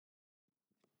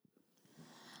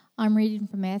I'm reading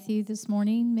from Matthew this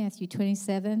morning, Matthew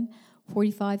 27,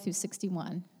 45 through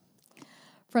 61.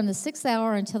 From the 6th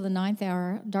hour until the 9th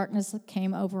hour, darkness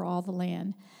came over all the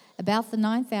land. About the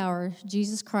 9th hour,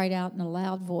 Jesus cried out in a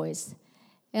loud voice,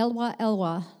 Eloi,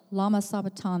 Eloi, lama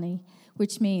sabachthani,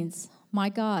 which means, my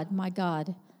God,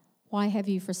 why have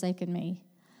you forsaken me?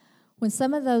 When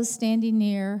some of those standing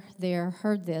near there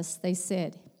heard this, they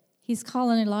said, He's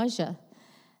calling Elijah.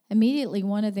 Immediately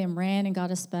one of them ran and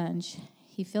got a sponge.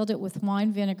 He filled it with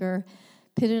wine vinegar,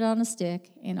 put it on a stick,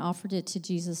 and offered it to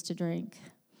Jesus to drink.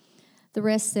 The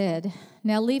rest said,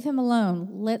 Now leave him alone.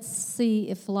 Let's see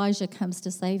if Elijah comes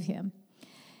to save him.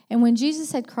 And when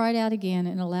Jesus had cried out again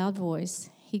in a loud voice,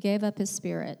 he gave up his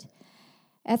spirit.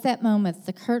 At that moment,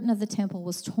 the curtain of the temple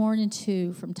was torn in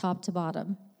two from top to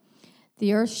bottom.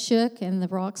 The earth shook and the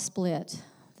rocks split.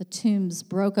 The tombs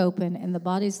broke open, and the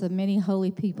bodies of many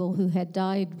holy people who had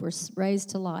died were raised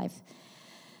to life.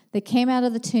 They came out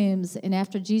of the tombs, and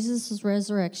after Jesus'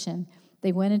 resurrection,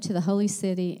 they went into the holy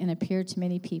city and appeared to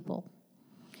many people.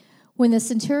 When the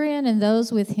centurion and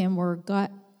those with him were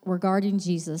guarding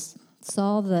Jesus,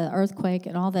 saw the earthquake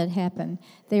and all that happened,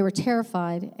 they were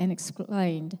terrified and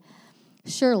exclaimed,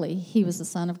 Surely he was the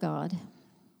Son of God.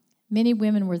 Many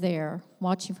women were there,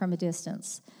 watching from a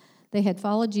distance. They had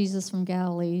followed Jesus from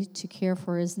Galilee to care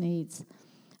for his needs.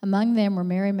 Among them were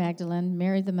Mary Magdalene,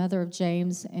 Mary the mother of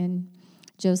James and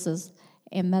Joseph,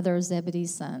 and mother of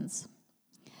Zebedee's sons.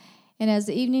 And as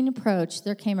the evening approached,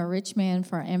 there came a rich man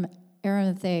from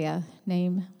Arimathea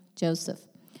named Joseph,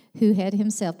 who had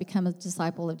himself become a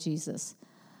disciple of Jesus.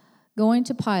 Going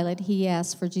to Pilate, he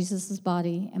asked for Jesus'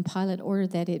 body, and Pilate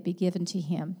ordered that it be given to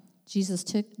him.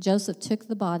 Joseph took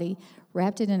the body,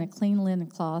 wrapped it in a clean linen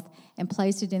cloth, and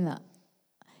placed it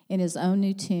in his own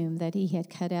new tomb that he had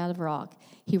cut out of rock.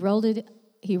 He rolled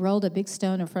a big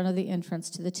stone in front of the entrance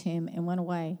to the tomb and went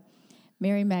away.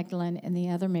 Mary Magdalene and the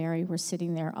other Mary were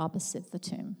sitting there opposite the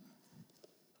tomb.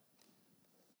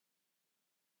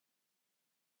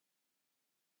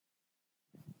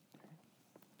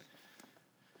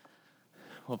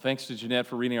 Well, thanks to Jeanette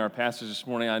for reading our passage this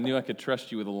morning. I knew I could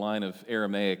trust you with a line of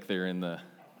Aramaic there in the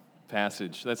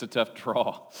passage. That's a tough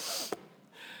draw.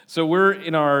 So we're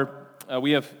in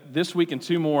we have this week and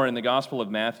two more in the Gospel of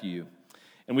Matthew,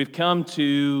 and we've come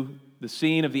to the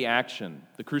scene of the action,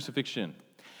 the crucifixion.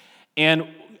 And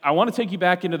I want to take you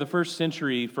back into the first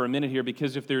century for a minute here,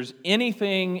 because if there's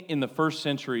anything in the first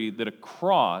century that a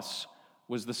cross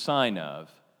was the sign of,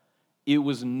 it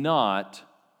was not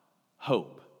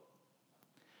hope.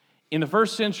 In the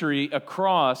first century, a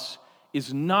cross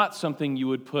is not something you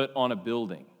would put on a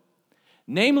building,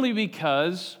 namely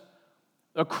because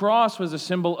a cross was a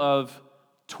symbol of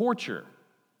torture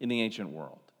in the ancient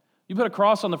world. You put a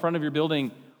cross on the front of your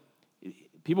building,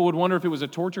 people would wonder if it was a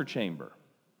torture chamber.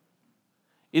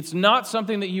 It's not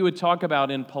something that you would talk about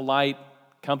in polite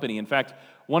company. In fact,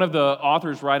 one of the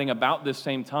authors writing about this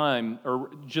same time, or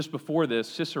just before this,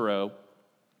 Cicero,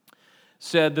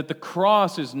 said that the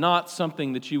cross is not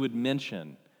something that you would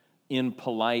mention in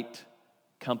polite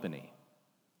company.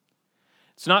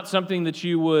 It's not something that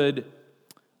you would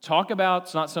talk about.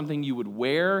 It's not something you would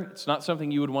wear. It's not something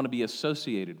you would want to be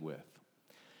associated with.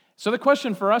 So the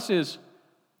question for us is,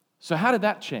 so how did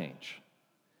that change?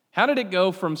 How did it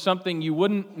go from something you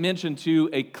wouldn't mention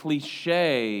to a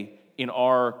cliche in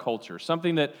our culture?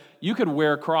 Something that you could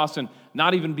wear a cross and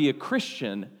not even be a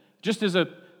Christian, just as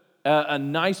a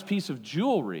nice piece of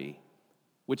jewelry,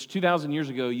 which 2,000 years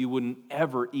ago you wouldn't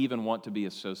ever even want to be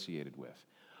associated with.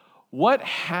 What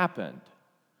happened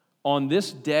on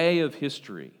this day of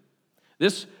history,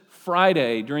 this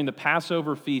Friday during the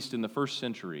Passover feast in the first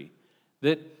century,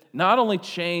 that not only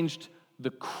changed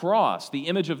the cross, the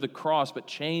image of the cross, but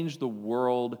changed the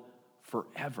world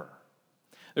forever?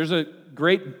 There's a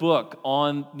great book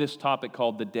on this topic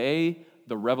called The Day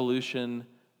the Revolution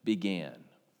Began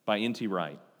by N.T.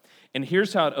 Wright. And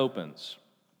here's how it opens.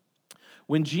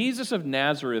 When Jesus of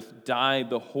Nazareth died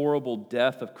the horrible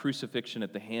death of crucifixion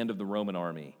at the hand of the Roman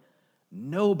army,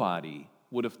 nobody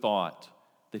would have thought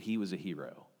that he was a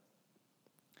hero.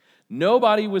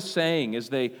 Nobody was saying, as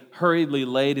they hurriedly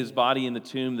laid his body in the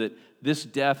tomb, that this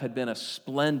death had been a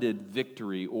splendid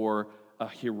victory or a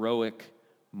heroic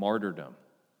martyrdom.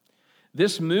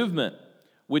 This movement,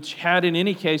 which had in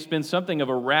any case been something of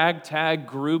a ragtag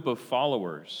group of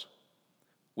followers,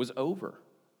 was over.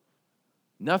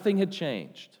 Nothing had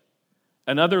changed.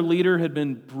 Another leader had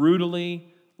been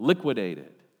brutally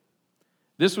liquidated.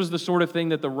 This was the sort of thing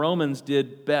that the Romans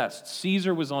did best.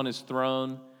 Caesar was on his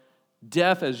throne.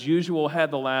 Death, as usual, had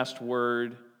the last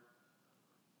word,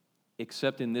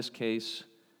 except in this case,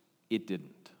 it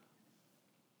didn't.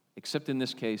 Except in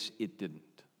this case, it didn't.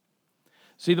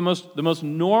 See, the most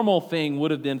normal thing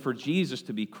would have been for Jesus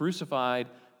to be crucified,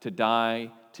 to die,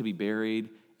 to be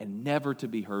buried, and never to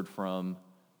be heard from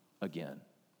again.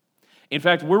 In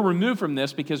fact, we're removed from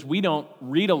this because we don't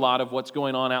read a lot of what's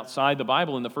going on outside the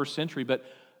Bible in the first century, but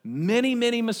many,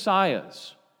 many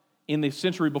messiahs in the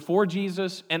century before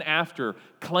Jesus and after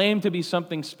claimed to be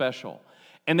something special.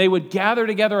 And they would gather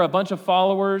together a bunch of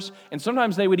followers, and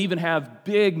sometimes they would even have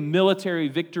big military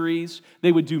victories.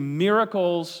 They would do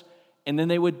miracles, and then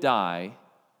they would die,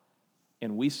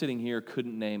 and we sitting here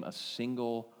couldn't name a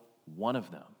single one of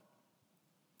them.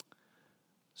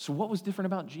 So what was different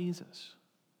about Jesus?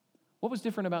 What was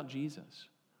different about Jesus?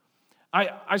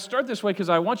 I start this way because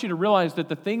I want you to realize that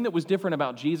the thing that was different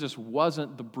about Jesus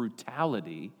wasn't the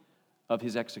brutality of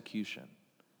his execution.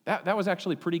 That was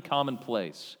actually pretty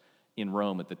commonplace in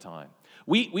Rome at the time.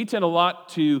 We tend a lot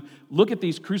to look at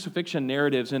these crucifixion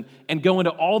narratives and go into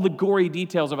all the gory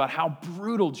details about how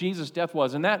brutal Jesus' death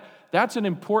was, and that's an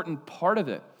important part of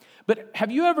it. But have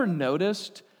you ever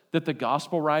noticed that the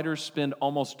gospel writers spend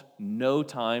almost no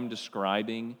time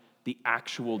describing the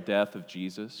actual death of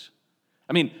Jesus?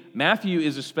 I mean, Matthew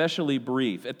is especially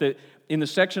brief. In the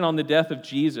section on the death of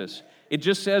Jesus, it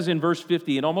just says in verse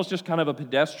 50, in almost just kind of a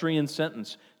pedestrian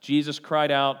sentence, Jesus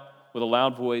cried out with a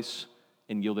loud voice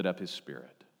and yielded up his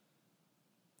spirit.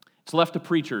 It's left to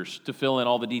preachers to fill in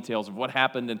all the details of what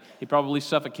happened, and he probably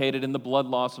suffocated in the blood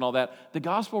loss and all that. The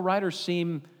gospel writers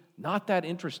seem not that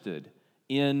interested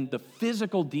in the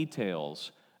physical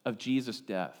details of Jesus'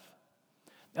 death.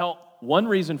 Now, one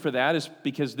reason for that is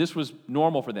because this was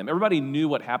normal for them. Everybody knew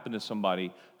what happened to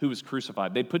somebody who was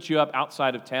crucified. They'd put you up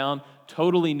outside of town,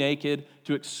 totally naked,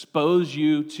 to expose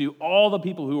you to all the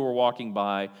people who were walking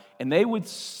by, and they would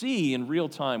see in real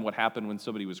time what happened when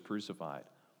somebody was crucified.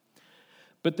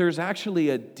 But there's actually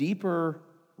a deeper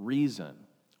reason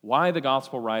why the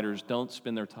gospel writers don't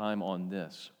spend their time on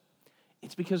this.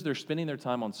 It's because they're spending their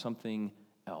time on something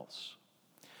else.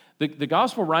 The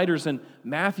gospel writers, and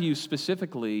Matthew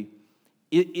specifically,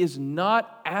 is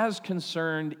not as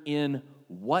concerned in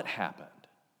what happened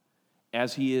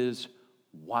as he is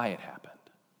why it happened.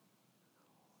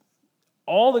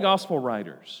 All the gospel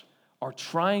writers are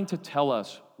trying to tell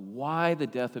us why the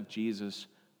death of Jesus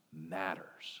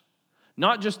matters.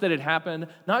 Not just that it happened,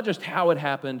 not just how it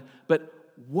happened, but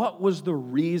what was the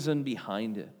reason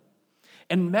behind it.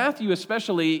 And Matthew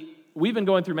especially, we've been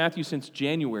going through Matthew since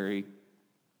January,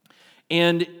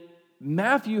 and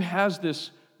Matthew has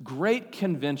this great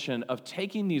convention of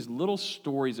taking these little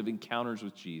stories of encounters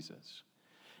with Jesus.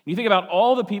 And you think about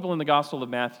all the people in the Gospel of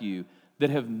Matthew that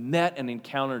have met and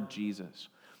encountered Jesus.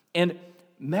 And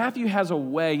Matthew has a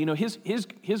way,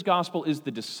 his gospel is the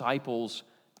disciples'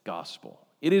 gospel.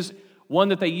 It is one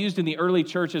that they used in the early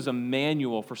church as a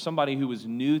manual for somebody who was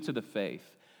new to the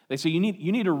faith. They say, you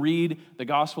need to read the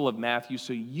Gospel of Matthew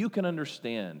so you can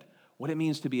understand what it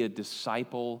means to be a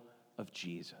disciple of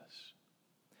Jesus.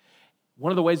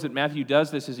 One of the ways that Matthew does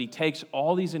this is he takes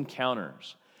all these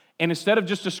encounters, and instead of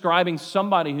just describing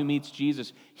somebody who meets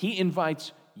Jesus, he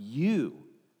invites you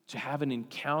to have an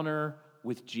encounter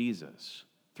with Jesus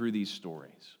through these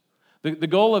stories. The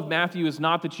goal of Matthew is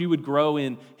not that you would grow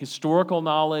in historical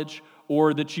knowledge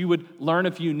or that you would learn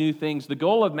a few new things. The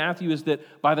goal of Matthew is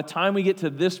that by the time we get to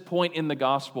this point in the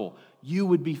gospel, you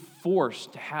would be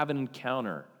forced to have an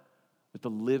encounter with the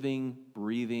living,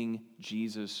 breathing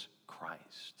Jesus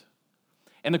Christ.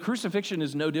 And the crucifixion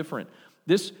is no different.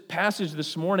 This passage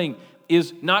this morning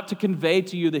is not to convey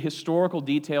to you the historical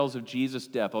details of Jesus'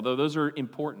 death, although those are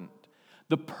important.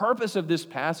 The purpose of this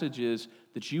passage is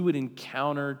that you would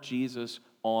encounter Jesus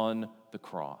on the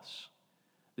cross.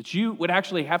 That you would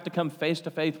actually have to come face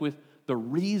to face with the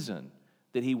reason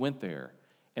that he went there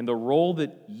and the role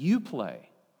that you play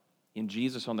in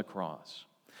Jesus on the cross.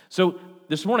 So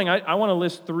this morning, I want to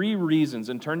list 3 reasons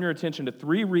and turn your attention to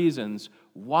 3 reasons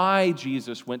why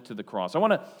Jesus went to the cross. I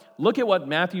want to look at what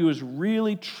Matthew is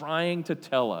really trying to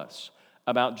tell us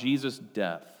about Jesus'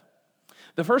 death.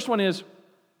 The first one is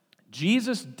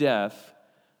Jesus' death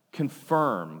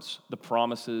confirms the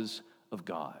promises of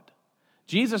God.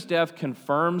 Jesus' death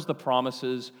confirms the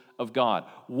promises of God.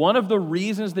 One of the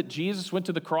reasons that Jesus went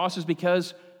to the cross is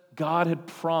because God had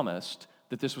promised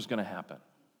that this was going to happen.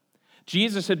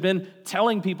 Jesus had been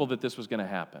telling people that this was going to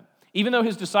happen. Even though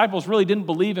his disciples really didn't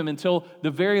believe him until the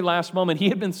very last moment, he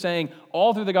had been saying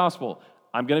all through the gospel,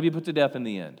 I'm going to be put to death in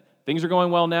the end. Things are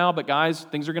going well now, but guys,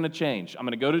 things are going to change. I'm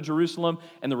going to go to Jerusalem,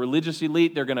 and the religious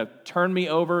elite, they're going to turn me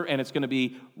over, and it's going to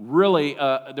be really,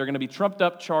 they're going to be trumped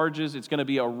up charges. It's going to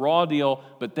be a raw deal,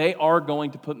 but they are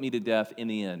going to put me to death in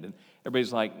the end. And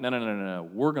everybody's like, no,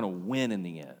 we're going to win in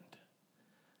the end.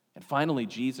 And finally,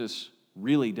 Jesus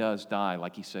really does die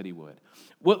like he said he would.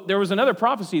 Well, there was another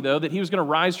prophecy, though, that he was going to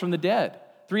rise from the dead.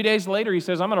 3 days later, he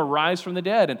says, I'm going to rise from the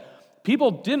dead. And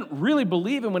people didn't really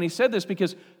believe him when he said this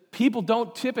because people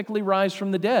don't typically rise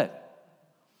from the dead.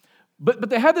 But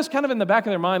they had this kind of in the back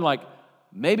of their mind, like,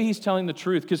 maybe he's telling the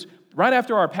truth. Because right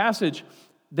after our passage,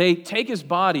 they take his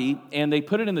body and they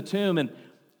put it in the tomb, and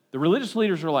the religious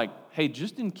leaders are like, hey,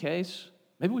 just in case,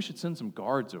 maybe we should send some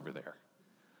guards over there.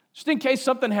 Just in case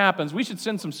something happens, we should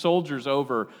send some soldiers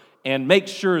over and make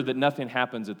sure that nothing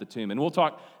happens at the tomb. And we'll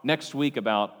talk next week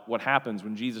about what happens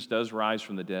when Jesus does rise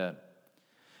from the dead.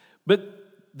 But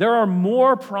there are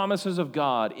more promises of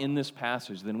God in this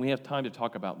passage than we have time to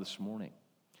talk about this morning.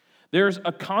 There's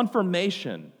a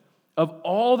confirmation of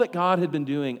all that God had been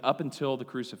doing up until the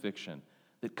crucifixion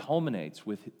that culminates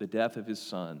with the death of his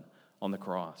Son on the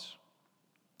cross.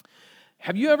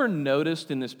 Have you ever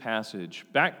noticed in this passage,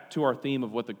 back to our theme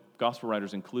of what the gospel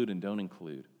writers include and don't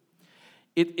include,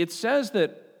 it says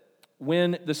that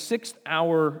when the 6th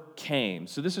hour came,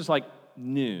 so this is like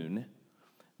noon,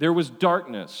 there was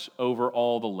darkness over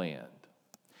all the land.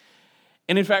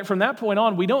 And in fact, from that point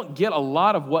on, we don't get a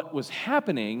lot of what was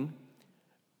happening,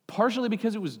 partially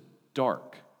because it was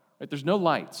dark. Right? There's no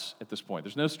lights at this point.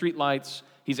 There's no street lights.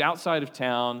 He's outside of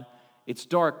town. It's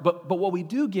dark. But what we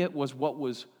do get was what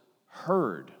was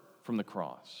heard from the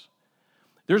cross.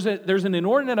 There's an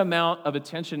inordinate amount of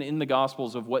attention in the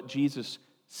Gospels of what Jesus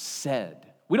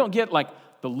said. We don't get like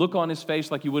the look on his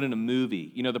face like you would in a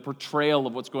movie, the portrayal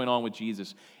of what's going on with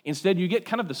Jesus. Instead, you get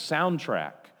kind of the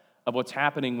soundtrack of what's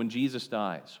happening when Jesus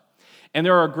dies. And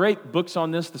there are great books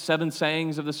on this, the 7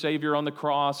 sayings of the Savior on the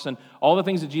cross, and all the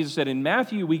things that Jesus said. In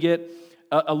Matthew, we get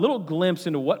a little glimpse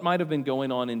into what might have been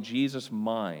going on in Jesus'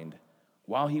 mind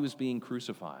while he was being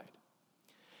crucified.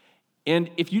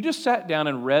 And if you just sat down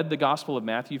and read the Gospel of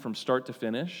Matthew from start to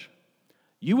finish,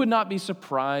 you would not be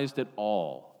surprised at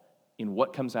all in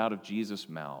what comes out of Jesus'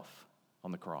 mouth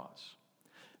on the cross.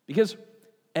 Because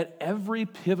at every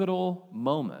pivotal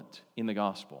moment in the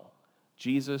Gospel,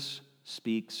 Jesus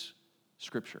speaks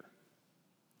Scripture.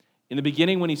 In the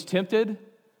beginning, when he's tempted,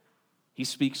 he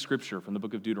speaks Scripture from the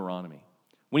book of Deuteronomy.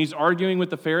 When he's arguing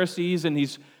with the Pharisees and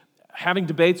he's having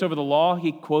debates over the law,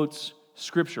 he quotes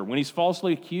Scripture. When he's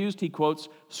falsely accused, he quotes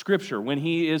Scripture. When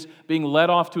he is being led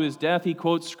off to his death, he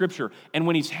quotes Scripture. And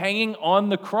when he's hanging on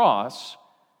the cross,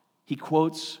 he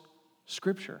quotes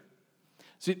Scripture.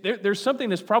 See, there's something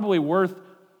that's probably worth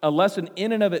a lesson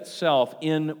in and of itself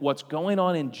in what's going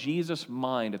on in Jesus'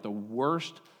 mind at the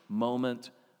worst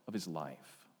moment of his life.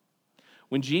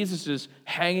 When Jesus is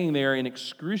hanging there in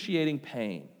excruciating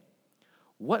pain,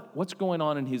 what's going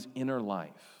on in his inner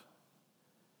life?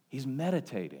 He's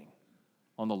meditating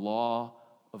on the law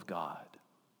of God.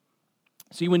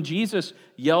 See, when Jesus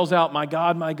yells out, my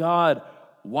God,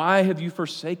 why have you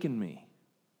forsaken me?"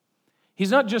 He's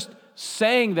not just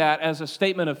saying that as a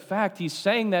statement of fact. He's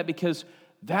saying that because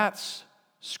that's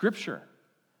Scripture.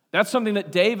 That's something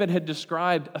that David had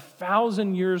described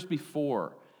 1,000 years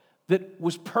before that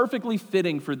was perfectly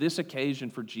fitting for this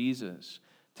occasion for Jesus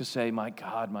to say, my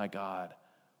God,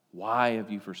 why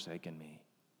have you forsaken me?"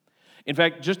 In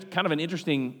fact, just kind of an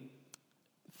interesting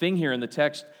thing here in the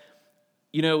text,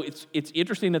 it's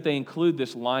interesting that they include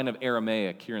this line of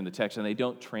Aramaic here in the text and they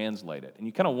don't translate it. And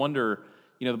you kind of wonder,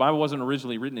 the Bible wasn't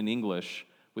originally written in English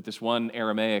with this one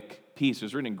Aramaic piece. It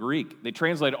was written in Greek. They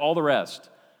translated all the rest.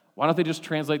 Why don't they just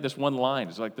translate this one line?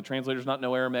 Is it like the translators not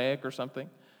know Aramaic or something?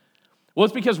 Well,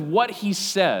 it's because what he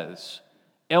says,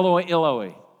 Eloi,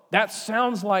 Eloi, that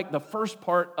sounds like the first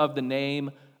part of the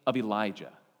name of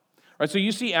Elijah. Right, so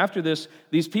you see after this,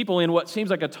 these people in what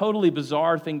seems like a totally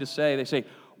bizarre thing to say, they say,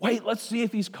 wait, let's see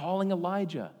if he's calling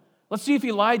Elijah. Let's see if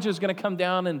Elijah is going to come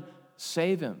down and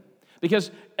save him.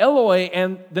 Because Eloi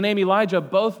and the name Elijah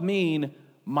both mean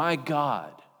my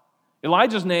God.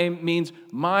 Elijah's name means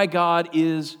my God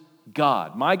is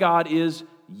God. My God is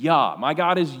Yah. My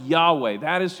God is Yahweh.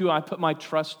 That is who I put my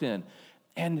trust in.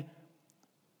 And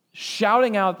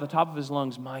shouting out at the top of his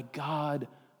lungs, my God,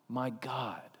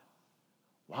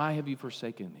 why have you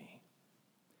forsaken me?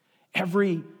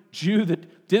 Every Jew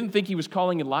that didn't think he was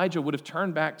calling Elijah would have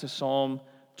turned back to Psalm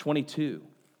 22.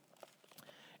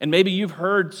 And maybe you've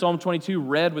heard Psalm 22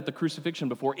 read with the crucifixion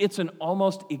before. It's an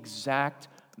almost exact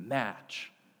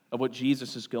match of what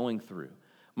Jesus is going through.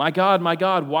 My God,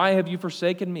 why have you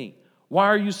forsaken me? Why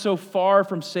are you so far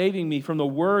from saving me from the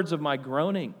words of my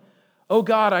groaning? Oh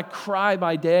God, I cry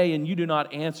by day and you do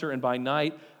not answer, and by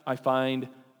night I find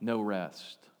no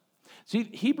rest. See,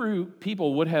 Hebrew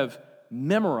people would have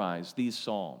memorized these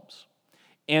psalms,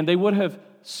 and they would have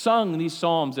sung these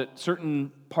psalms at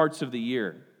certain parts of the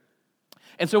year.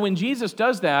 And so when Jesus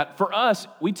does that, for us,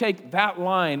 we take that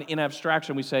line in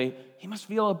abstraction. We say, he must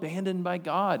feel abandoned by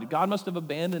God. God must have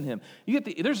abandoned him.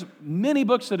 There's many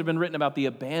books that have been written about the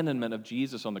abandonment of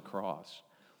Jesus on the cross.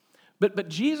 But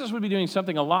Jesus would be doing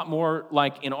something a lot more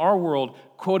like in our world,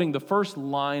 quoting the first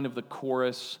line of the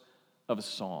chorus of a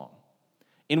song,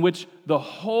 in which the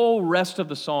whole rest of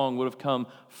the song would have come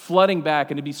flooding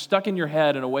back and it'd be stuck in your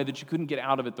head in a way that you couldn't get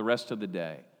out of it the rest of the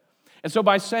day. And so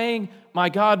by saying, my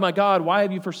God, why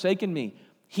have you forsaken me?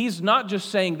 He's not just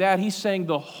saying that, he's saying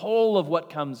the whole of what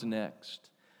comes next.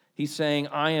 He's saying,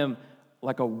 I am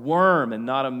like a worm and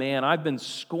not a man. I've been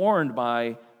scorned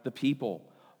by the people.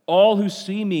 All who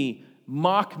see me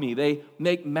mock me. They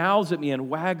make mouths at me and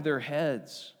wag their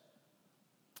heads.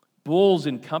 Bulls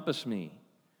encompass me.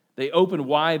 They open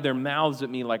wide their mouths at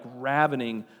me like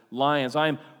ravening lions. I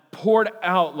am poured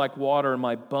out like water, and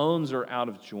my bones are out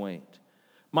of joint.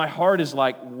 My heart is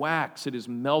like wax. It is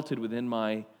melted within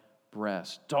my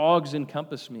breast. Dogs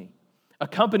encompass me. A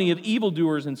company of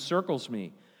evildoers encircles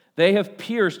me. They have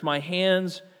pierced my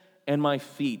hands and my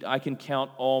feet. I can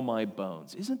count all my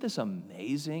bones. Isn't this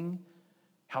amazing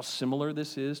how similar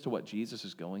this is to what Jesus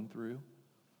is going through?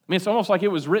 I mean, it's almost like it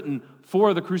was written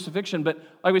for the crucifixion, but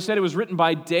like we said, it was written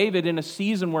by David in a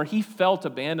season where he felt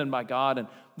abandoned by God, and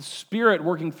the Spirit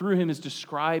working through him is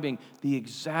describing the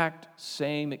exact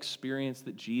same experience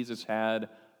that Jesus had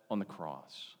on the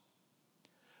cross.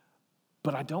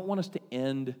 But I don't want us to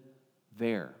end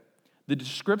there. The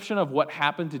description of what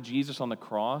happened to Jesus on the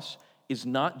cross is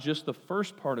not just the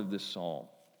first part of this psalm.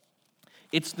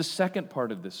 It's the second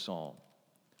part of this psalm.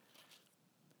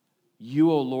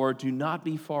 You, O Lord, do not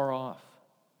be far off.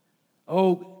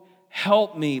 Oh,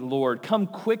 help me, Lord. Come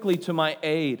quickly to my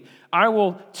aid. I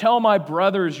will tell my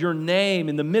brothers your name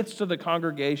in the midst of the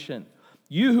congregation.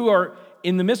 You who are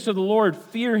in the midst of the Lord,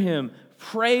 fear him,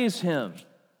 praise him.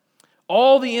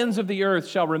 All the ends of the earth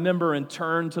shall remember and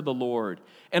turn to the Lord,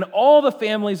 and all the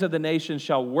families of the nations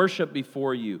shall worship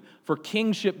before you, for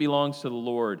kingship belongs to the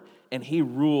Lord, and he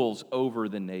rules over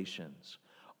the nations.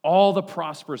 All the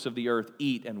prosperous of the earth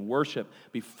eat and worship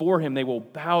before him. They will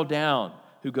bow down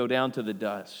who go down to the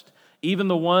dust. Even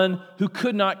the one who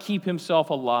could not keep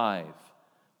himself alive.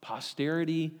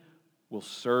 Posterity will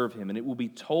serve him, and it will be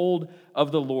told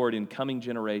of the Lord in coming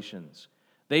generations.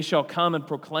 They shall come and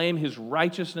proclaim his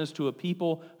righteousness to a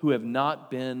people who have not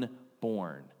been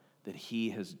born, that he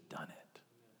has done it.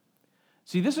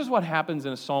 See, this is what happens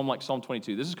in a psalm like Psalm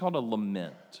 22. This is called a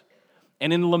lament.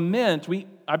 And in lament,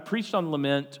 I preached on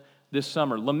lament this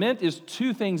summer. Lament is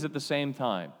two things at the same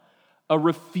time. A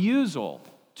refusal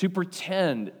to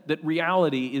pretend that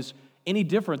reality is any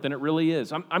different than it really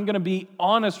is. I'm going to be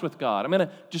honest with God. I'm going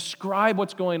to describe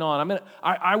what's going on.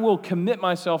 I will commit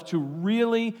myself to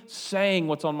really saying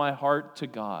what's on my heart to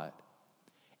God.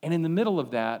 And in the middle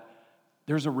of that,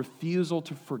 there's a refusal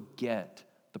to forget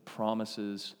the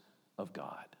promises of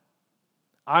God.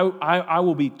 I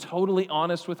will be totally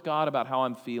honest with God about how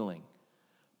I'm feeling,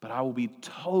 but I will be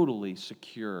totally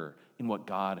secure in what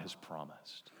God has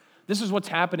promised. This is what's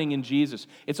happening in Jesus.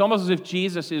 It's almost as if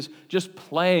Jesus is just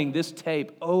playing this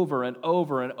tape over and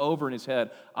over and over in his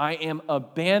head. I am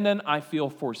abandoned. I feel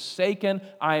forsaken.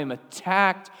 I am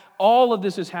attacked. All of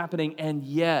this is happening, and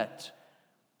yet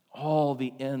all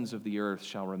the ends of the earth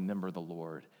shall remember the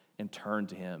Lord and turn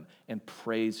to him and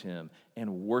praise him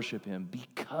and worship him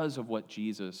because of what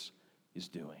Jesus is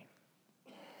doing.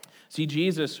 See,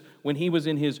 Jesus, when he was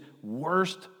in his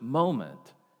worst moment,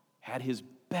 had his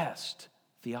best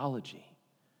theology.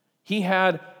 He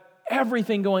had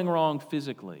everything going wrong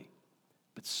physically,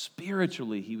 but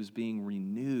spiritually he was being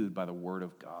renewed by the Word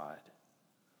of God.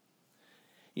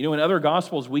 You know, in other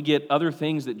Gospels, we get other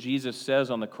things that Jesus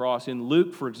says on the cross. In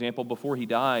Luke, for example, before he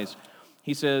dies,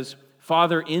 he says,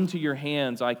 Father, into your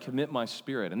hands I commit my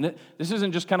spirit. And this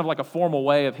isn't just kind of like a formal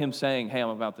way of him saying, hey, I'm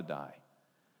about to die.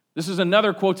 This is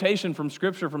another quotation from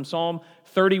Scripture from Psalm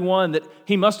 31 that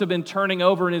he must have been turning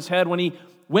over in his head when he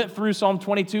went through Psalm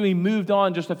 22. He moved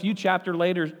on just a few chapters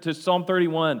later to Psalm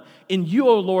 31. In you,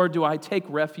 O Lord, do I take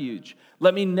refuge.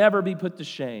 Let me never be put to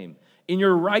shame. In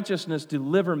your righteousness,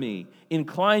 deliver me.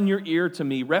 Incline your ear to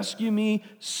me. Rescue me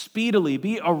speedily.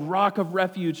 Be a rock of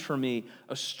refuge for me,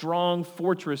 a strong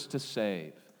fortress to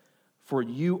save. For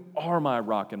you are my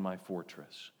rock and my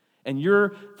fortress. And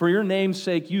for your name's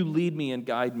sake, you lead me and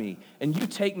guide me. And you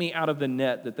take me out of the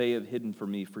net that they have hidden for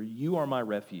me. For you are my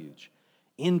refuge.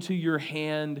 Into your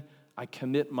hand I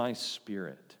commit my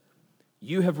spirit.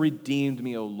 You have redeemed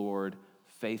me, O Lord,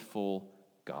 faithful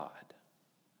God.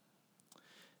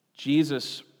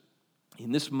 Jesus,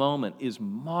 in this moment, is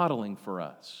modeling for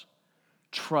us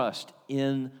trust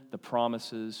in the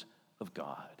promises of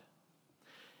God.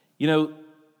 You know,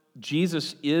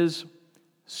 Jesus is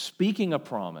speaking a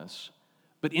promise,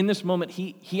 but in this moment,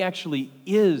 he actually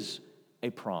is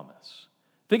a promise.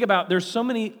 Think about, there's so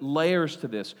many layers to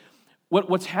this.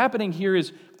 What's happening here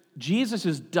is Jesus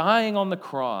is dying on the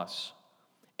cross,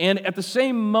 and at the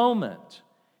same moment,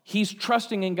 he's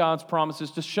trusting in God's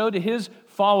promises to show to his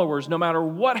followers, no matter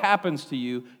what happens to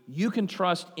you, you can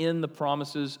trust in the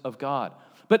promises of God.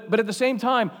 But at the same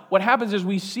time, what happens is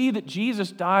we see that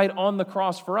Jesus died on the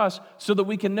cross for us so that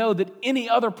we can know that any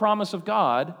other promise of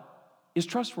God is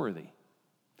trustworthy.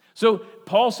 So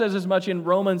Paul says as much in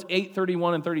Romans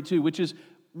 8:31 and 32, which is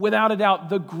without a doubt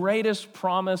the greatest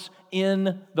promise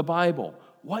in the Bible.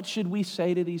 What should we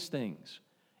say to these things?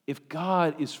 If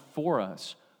God is for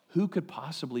us, who could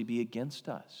possibly be against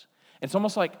us? It's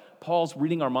almost like Paul's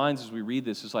reading our minds as we read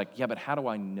this. It's like, yeah, but how do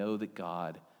I know that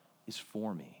God is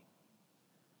for me?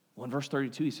 Well, in verse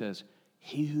 32, he says,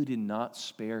 he who did not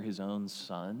spare his own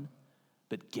son,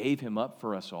 but gave him up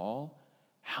for us all,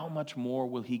 how much more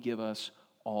will he give us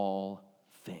all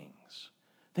things?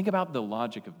 Think about the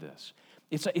logic of this.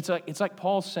 It's like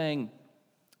Paul's saying,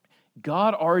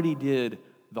 God already did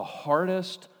the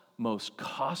hardest, most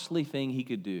costly thing he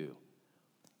could do.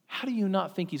 How do you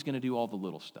not think he's going to do all the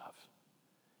little stuff?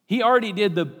 He already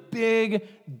did the big,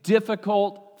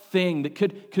 difficult thing that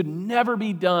could never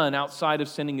be done outside of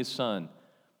sending his son.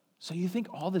 So you think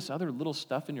all this other little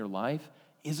stuff in your life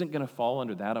isn't going to fall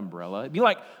under that umbrella? It'd be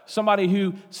like somebody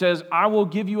who says, I will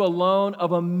give you a loan of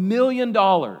 $1 million,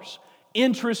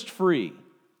 interest-free.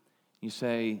 You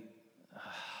say,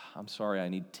 I'm sorry, I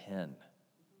need 10.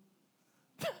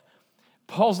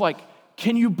 Paul's like,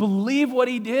 can you believe what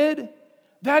he did?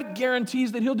 That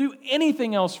guarantees that he'll do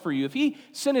anything else for you. If he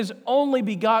sent his only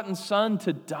begotten son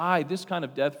to die this kind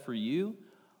of death for you,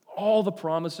 all the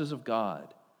promises of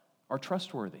God are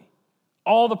trustworthy.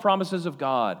 All the promises of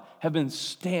God have been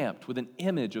stamped with an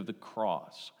image of the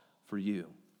cross for you.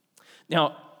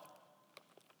 Now,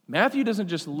 Matthew doesn't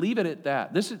just leave it at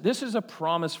that. This is a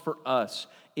promise for us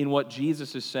in what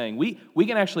Jesus is saying. We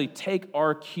can actually take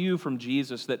our cue from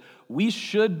Jesus that we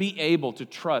should be able to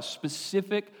trust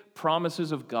specific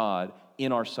promises of God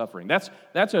in our suffering. That's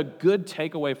a good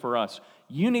takeaway for us.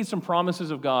 You need some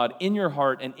promises of God in your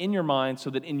heart and in your mind so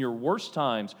that in your worst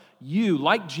times, you,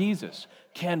 like Jesus,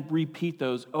 can repeat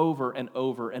those over and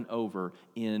over and over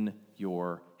in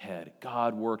your head.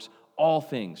 God works all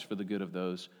things for the good of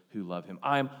those who love him.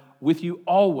 I am with you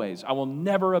always. I will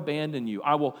never abandon you.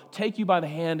 I will take you by the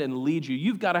hand and lead you.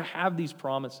 You've got to have these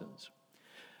promises.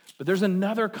 But there's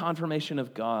another confirmation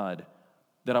of God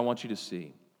that I want you to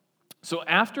see. So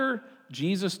after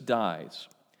Jesus dies,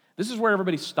 this is where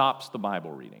everybody stops the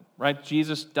Bible reading, right?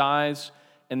 Jesus dies,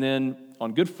 and then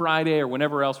on Good Friday or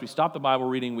whenever else, we stop the Bible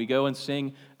reading, we go and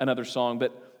sing another song.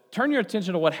 But turn your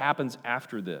attention to what happens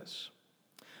after this.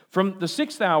 From the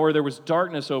 6th hour, there was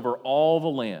darkness over all the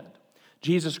land.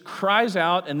 Jesus cries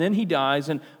out, and then he dies,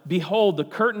 and behold, the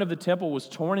curtain of the temple was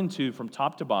torn in two from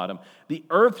top to bottom. The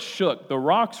earth shook, the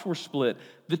rocks were split,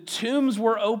 the tombs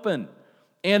were open,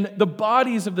 and the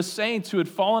bodies of the saints who had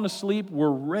fallen asleep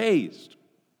were raised.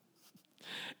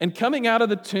 And coming out of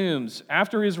the tombs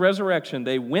after his resurrection,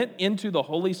 they went into the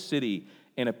holy city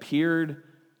and appeared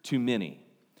to many.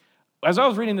 As I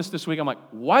was reading this week, I'm like,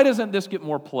 why doesn't this get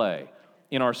more play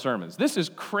in our sermons? This is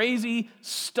crazy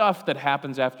stuff that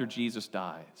happens after Jesus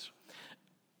dies.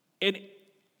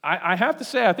 I have to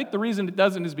say, I think the reason it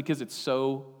doesn't is because it's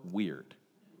so weird.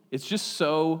 It's just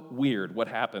so weird what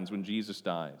happens when Jesus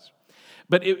dies.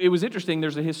 But it was interesting.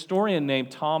 There's a historian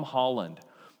named Tom Holland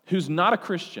who's not a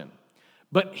Christian,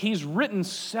 but he's written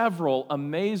several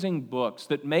amazing books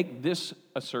that make this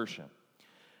assertion.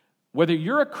 Whether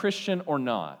you're a Christian or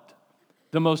not,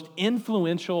 the most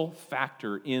influential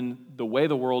factor in the way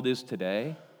the world is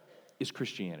today is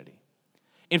Christianity.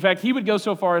 In fact, he would go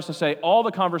so far as to say all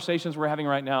the conversations we're having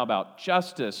right now about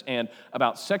justice and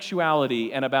about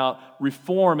sexuality and about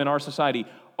reform in our society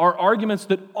are arguments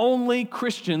that only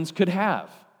Christians could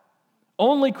have.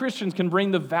 Only Christians can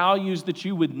bring the values that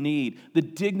you would need, the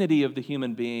dignity of the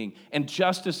human being, and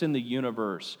justice in the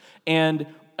universe, and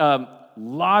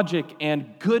logic and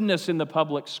goodness in the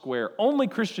public square. Only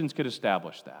Christians could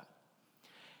establish that.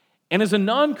 And as a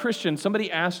non-Christian,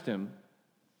 somebody asked him,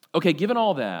 okay, given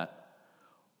all that,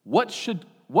 what should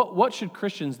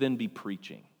Christians then be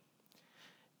preaching?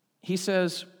 He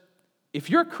says, if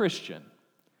you're a Christian,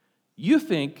 you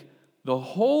think the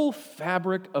whole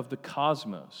fabric of the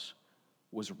cosmos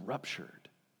was ruptured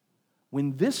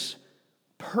when this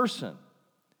person,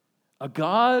 a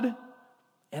God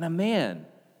and a man,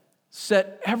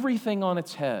 set everything on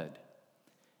its head.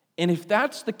 And if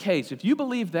that's the case, if you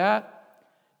believe that,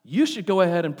 you should go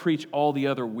ahead and preach all the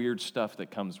other weird stuff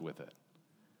that comes with it.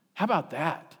 How about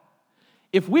that?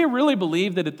 If we really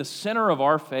believe that at the center of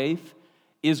our faith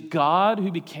is God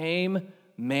who became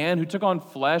man, who took on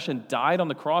flesh and died on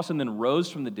the cross and then rose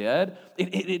from the dead,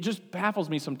 it just baffles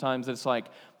me sometimes that it's like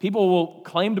people will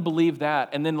claim to believe that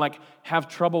and then like have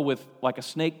trouble with like a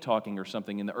snake talking or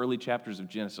something in the early chapters of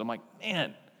Genesis. I'm like,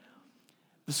 man,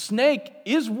 the snake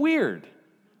is weird.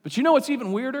 But you know what's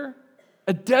even weirder?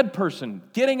 A dead person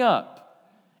getting up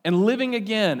and living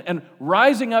again and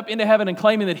rising up into heaven and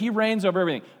claiming that he reigns over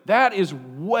everything. That is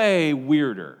way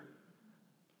weirder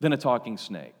than a talking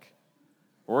snake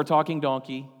or a talking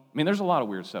donkey. I mean, there's a lot of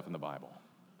weird stuff in the Bible.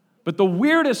 But the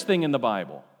weirdest thing in the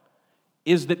Bible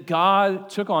is that God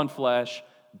took on flesh,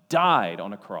 died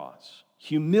on a cross,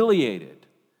 humiliated,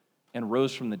 and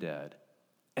rose from the dead.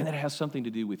 And that it has something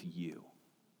to do with you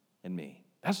and me.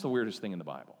 That's the weirdest thing in the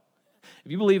Bible.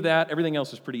 If you believe that, everything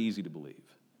else is pretty easy to believe.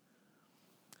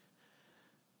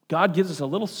 God gives us a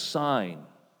little sign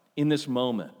in this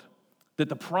moment that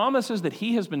the promises that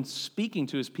he has been speaking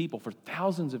to his people for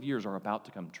thousands of years are about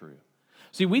to come true.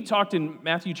 See, we talked in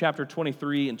Matthew chapter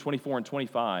 23 and 24 and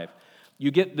 25.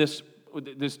 You get this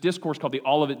discourse called the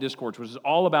Olivet Discourse, which is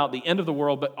all about the end of the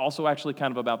world, but also actually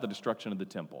kind of about the destruction of the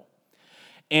temple.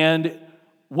 And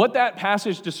what that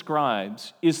passage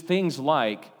describes is things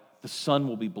like the sun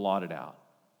will be blotted out.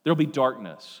 There'll be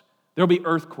darkness. There'll be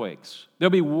earthquakes.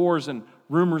 There'll be wars and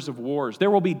rumors of wars. There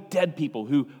will be dead people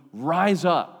who rise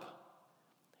up.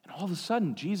 And all of a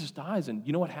sudden, Jesus dies, and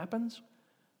you know what happens?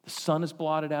 The sun is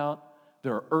blotted out.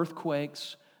 There are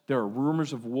earthquakes. There are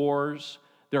rumors of wars.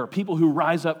 There are people who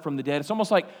rise up from the dead. It's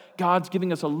almost like God's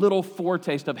giving us a little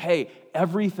foretaste of, hey,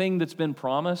 everything that's been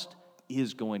promised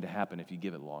is going to happen if you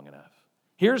give it long enough.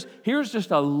 Here's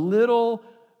just a little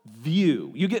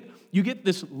view. You get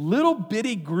this little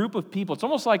bitty group of people. It's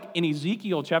almost like in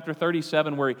Ezekiel chapter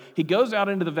 37 where he goes out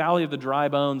into the valley of the dry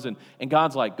bones and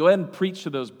God's like, go ahead and preach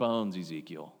to those bones,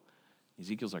 Ezekiel.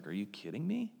 Ezekiel's like, are you kidding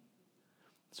me?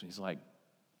 So he's like,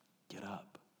 get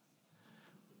up.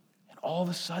 And all of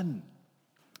a sudden,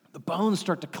 the bones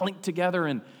start to clink together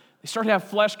and they start to have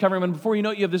flesh covering them. And before you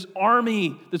know it, you have this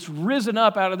army that's risen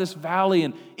up out of this valley.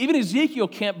 And even Ezekiel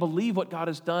can't believe what God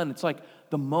has done. It's like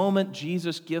the moment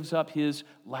Jesus gives up his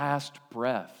last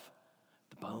breath,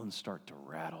 the bones start to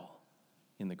rattle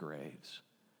in the graves.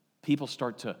 People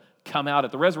start to come out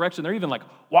at the resurrection. They're even like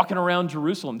walking around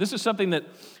Jerusalem. This is something that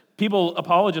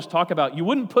apologists talk about. You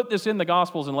wouldn't put this in the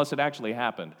Gospels unless it actually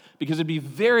happened, because it'd be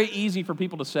very easy for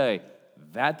people to say,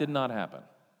 that did not happen.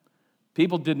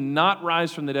 People did not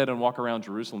rise from the dead and walk around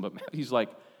Jerusalem. But Matthew's like,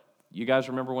 you guys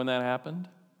remember when that happened?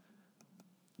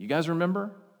 You guys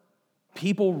remember?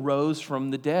 People rose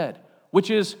from the dead, which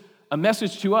is a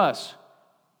message to us.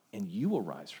 And you will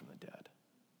rise from the dead.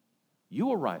 You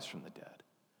will rise from the dead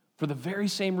for the very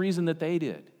same reason that they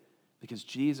did, because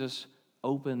Jesus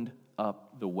opened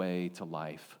up the way to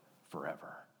life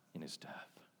forever in his death.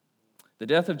 The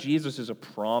death of Jesus is a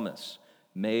promise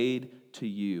made to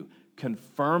you,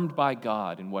 confirmed by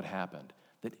God in what happened,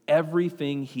 that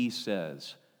everything he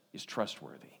says is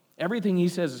trustworthy. Everything he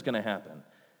says is going to happen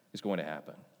is going to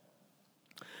happen.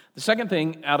 The second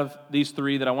thing out of these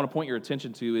three that I want to point your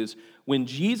attention to is when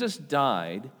Jesus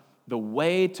died, the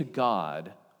way to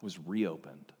God was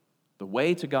reopened. The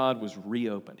way to God was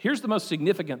reopened. Here's the most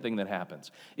significant thing that happens,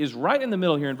 is right in the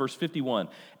middle here in verse 51.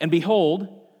 And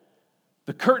behold,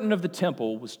 the curtain of the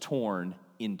temple was torn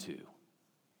in two.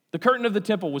 The curtain of the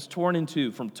temple was torn in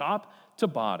two from top to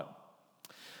bottom.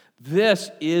 This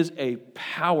is a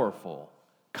powerful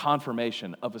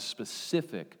confirmation of a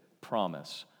specific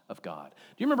promise of God.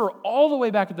 Do you remember all the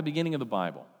way back at the beginning of the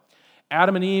Bible?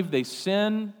 Adam and Eve, they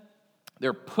sin,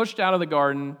 they're pushed out of the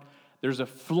garden. There's a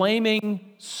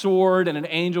flaming sword and an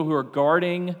angel who are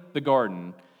guarding the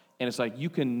garden. And it's like, you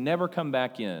can never come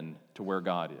back in to where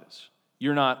God is.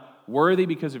 You're not worthy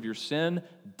because of your sin.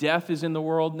 Death is in the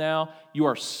world now. You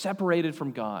are separated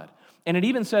from God. And it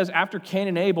even says after Cain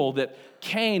and Abel that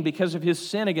Cain, because of his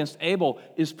sin against Abel,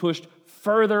 is pushed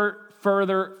further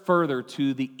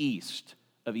to the east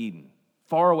of Eden,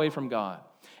 far away from God.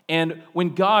 And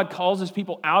when God calls his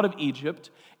people out of Egypt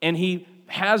and he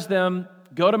has them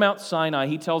go to Mount Sinai,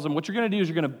 he tells them, what you're going to do is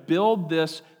you're going to build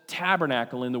this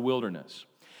tabernacle in the wilderness.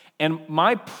 And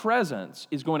my presence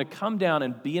is going to come down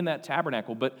and be in that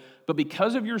tabernacle. But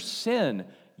because of your sin,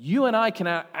 you and I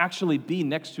cannot actually be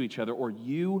next to each other, or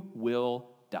you will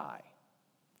die.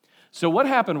 So what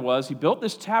happened was he built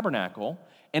this tabernacle,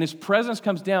 and his presence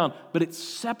comes down, but it's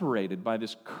separated by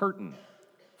this curtain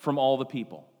from all the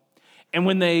people. And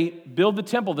when they build the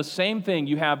temple, the same thing.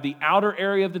 You have the outer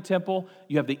area of the temple,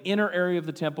 you have the inner area of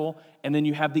the temple, and then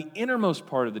you have the innermost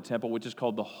part of the temple, which is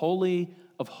called the Holy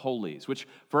of Holies, which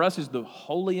for us is the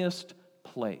holiest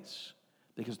place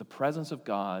because the presence of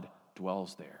God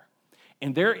dwells there.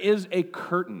 And there is a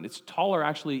curtain, it's taller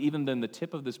actually even than the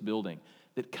tip of this building,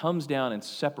 that comes down and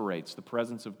separates the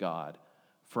presence of God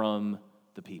from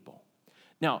the people.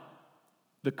 Now,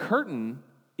 the curtain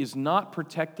is not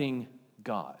protecting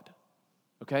God.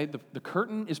 Okay, the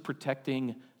curtain is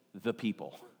protecting the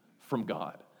people from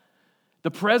God. The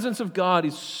presence of God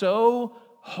is so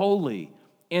holy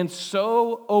and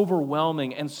so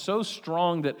overwhelming and so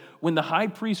strong that when the high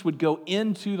priest would go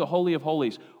into the Holy of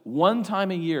Holies one time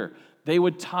a year, they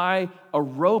would tie a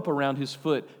rope around his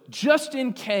foot just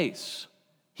in case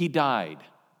he died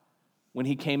when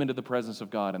he came into the presence of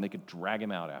God, and they could drag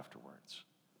him out afterwards.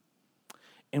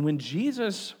 And when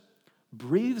Jesus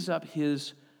breathes up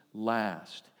his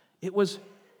last, it was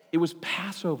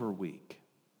Passover week.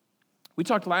 We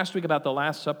talked last week about the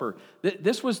Last Supper.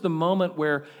 This was the moment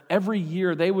where every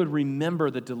year they would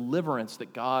remember the deliverance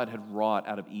that God had wrought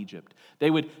out of Egypt. They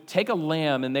would take a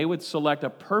lamb and they would select a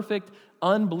perfect,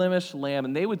 unblemished lamb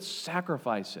and they would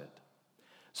sacrifice it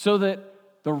so that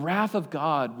the wrath of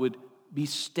God would be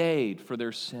stayed for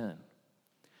their sin.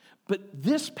 But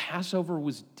this Passover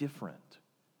was different.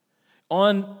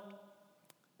 On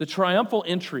the triumphal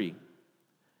entry,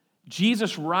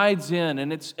 Jesus rides in,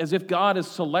 and it's as if God has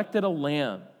selected a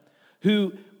lamb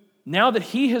who, now that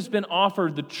he has been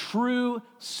offered, the true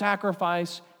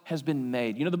sacrifice has been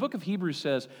made. You know, the book of Hebrews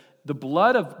says the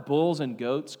blood of bulls and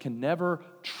goats can never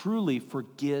truly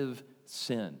forgive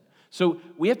sin. So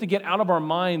we have to get out of our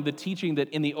mind the teaching that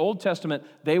in the Old Testament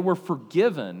they were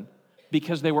forgiven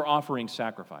because they were offering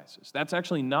sacrifices. That's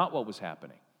actually not what was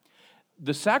happening.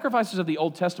 The sacrifices of the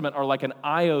Old Testament are like an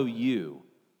IOU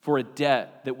for a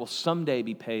debt that will someday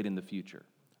be paid in the future.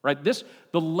 Right?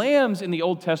 The lambs in the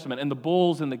Old Testament and the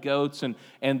bulls and the goats and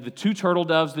the two turtle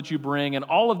doves that you bring and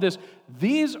all of this,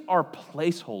 these are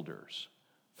placeholders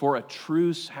for a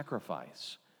true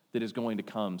sacrifice that is going to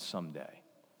come someday.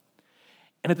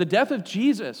 And at the death of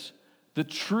Jesus, the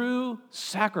true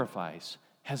sacrifice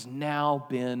has now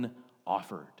been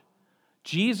offered.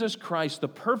 Jesus Christ, the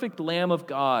perfect Lamb of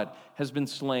God, has been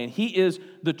slain. He is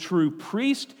the true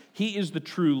priest. He is the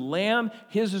true lamb.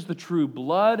 His is the true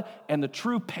blood. And the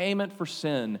true payment for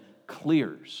sin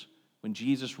clears when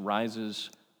Jesus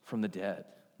rises from the dead.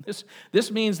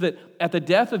 This means that at the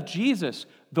death of Jesus,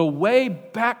 the way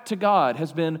back to God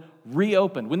has been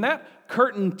reopened. When that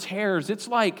curtain tears, it's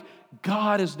like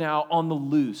God is now on the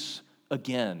loose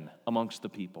again amongst the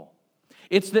people.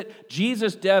 It's that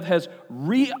Jesus' death has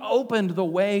reopened the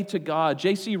way to God.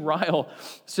 J.C. Ryle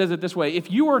says it this way: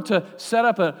 if you were to set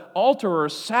up an altar or a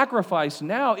sacrifice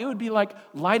now, it would be like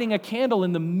lighting a candle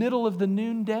in the middle of the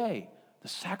noonday. The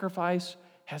sacrifice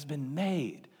has been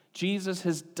made. Jesus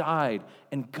has died,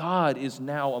 and God is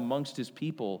now amongst his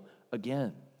people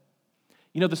again.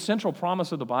 You know, the central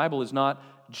promise of the Bible is not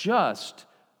just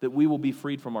that we will be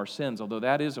freed from our sins, although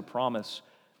that is a promise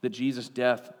that Jesus'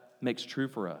 death makes true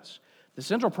for us. The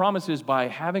central promise is by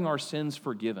having our sins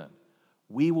forgiven,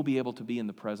 we will be able to be in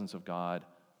the presence of God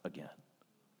again.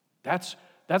 That's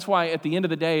why at the end of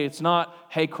the day, it's not,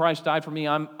 hey, Christ died for me,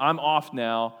 I'm off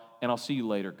now, and I'll see you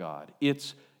later, God.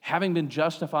 It's having been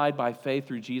justified by faith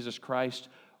through Jesus Christ,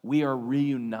 we are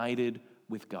reunited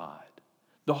with God.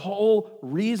 The whole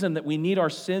reason that we need our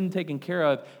sin taken care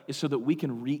of is so that we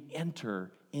can re-enter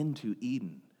into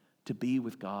Eden to be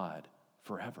with God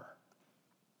forever.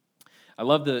 I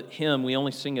love the hymn, we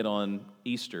only sing it on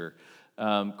Easter.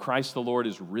 Christ the Lord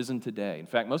is risen today. In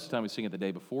fact, most of the time we sing it the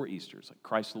day before Easter. It's like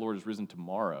Christ the Lord is risen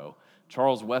tomorrow.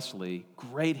 Charles Wesley,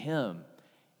 great hymn.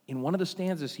 In one of the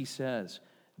stanzas he says,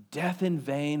 death in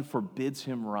vain forbids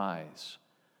him rise.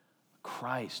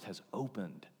 Christ has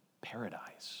opened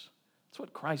paradise. That's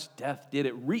what Christ's death did.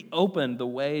 It reopened the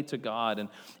way to God. And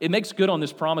it makes good on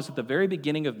this promise at the very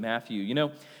beginning of Matthew. You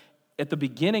know, at the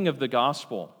beginning of the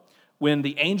gospel, when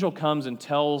the angel comes and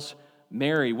tells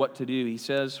Mary what to do, he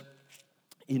says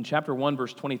in chapter 1,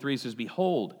 verse 23, he says,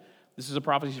 behold, this is a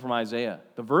prophecy from Isaiah.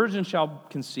 The virgin shall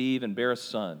conceive and bear a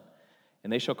son,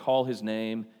 and they shall call his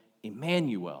name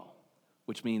Emmanuel,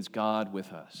 which means God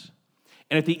with us.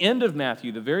 And at the end of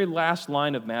Matthew, the very last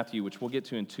line of Matthew, which we'll get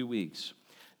to in 2 weeks,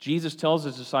 Jesus tells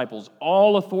his disciples,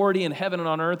 all authority in heaven and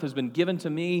on earth has been given to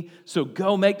me, so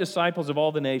go make disciples of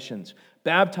all the nations,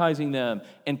 baptizing them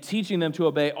and teaching them to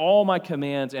obey all my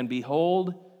commands. And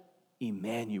behold,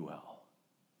 Emmanuel,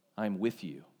 I am with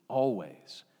you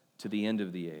always to the end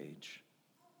of the age.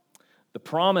 The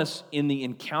promise in the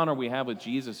encounter we have with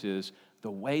Jesus is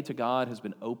The way to God has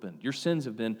been opened. Your sins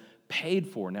have been paid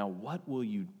for. Now, what will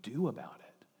you do about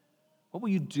it? What will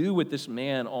you do with this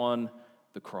man on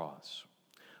the cross?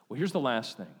 Well, here's the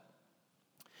last thing.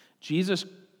 Jesus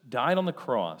died on the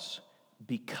cross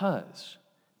because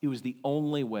it was the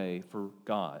only way for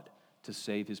God to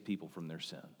save his people from their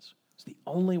sins. It's the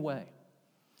only way.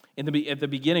 At the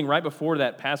beginning, right before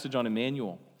that passage on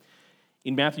Emmanuel,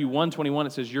 in Matthew 1:21,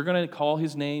 it says, you're going to call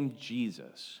his name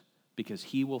Jesus because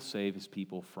he will save his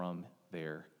people from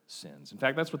their sins. In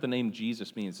fact, that's what the name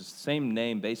Jesus means. It's the same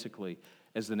name, basically,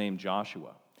 as the name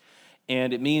Joshua.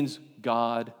 And it means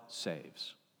God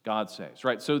saves. God saves,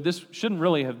 right? So this shouldn't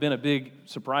really have been a big,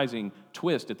 surprising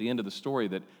twist at the end of the story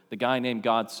that the guy named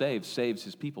God saves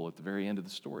his people at the very end of the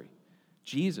story.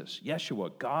 Jesus,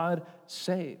 Yeshua, God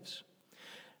saves.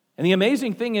 And the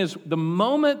amazing thing is, the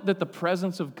moment that the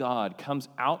presence of God comes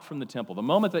out from the temple, the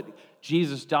moment that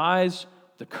Jesus dies,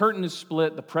 the curtain is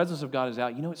split, the presence of God is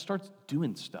out, it starts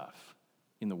doing stuff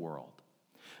in the world.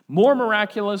 More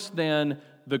miraculous than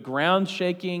the ground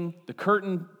shaking, the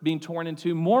curtain being torn in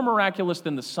two, more miraculous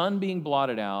than the sun being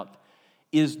blotted out,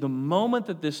 is the moment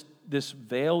that this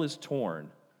veil is torn,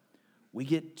 we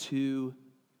get two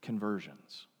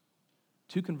conversions.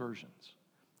 Two conversions.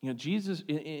 Jesus,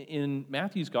 in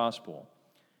Matthew's gospel,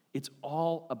 it's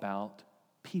all about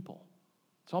people.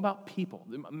 It's all about people.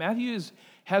 Matthew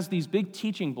has these big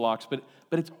teaching blocks, but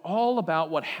it's all about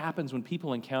what happens when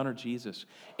people encounter Jesus.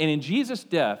 And in Jesus'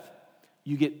 death,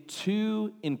 you get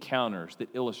two encounters that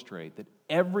illustrate that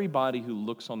everybody who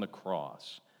looks on the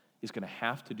cross is going to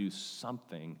have to do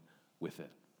something with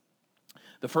it.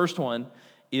 The first one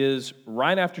is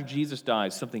right after Jesus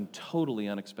dies, something totally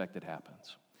unexpected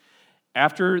happens.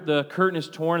 After the curtain is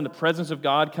torn and the presence of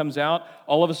God comes out,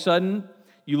 all of a sudden,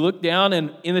 you look down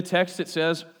and in the text it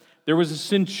says, there was a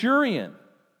centurion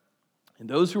and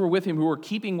those who were with him who were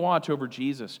keeping watch over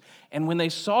Jesus. And when they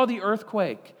saw the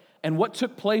earthquake and what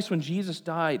took place when Jesus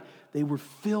died, they were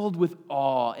filled with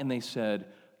awe and they said,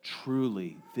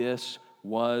 truly, this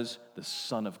was the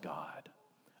Son of God.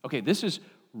 Okay, this is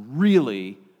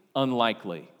really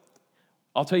unlikely.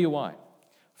 I'll tell you why.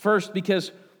 First,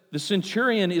 because the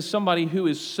centurion is somebody who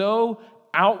is so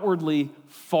outwardly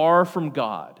far from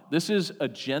God. This is a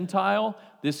Gentile.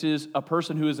 This is a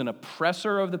person who is an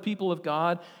oppressor of the people of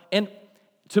God. And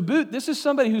to boot, this is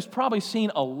somebody who's probably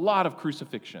seen a lot of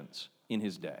crucifixions in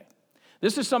his day.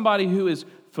 This is somebody who is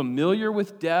familiar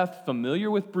with death, familiar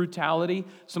with brutality,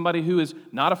 somebody who is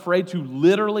not afraid to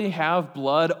literally have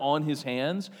blood on his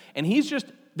hands. And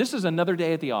this is another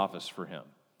day at the office for him,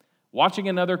 watching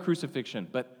another crucifixion.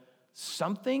 But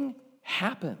something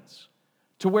happens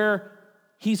to where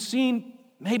he's seen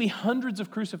maybe hundreds of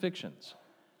crucifixions,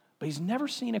 but he's never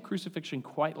seen a crucifixion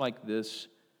quite like this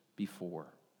before.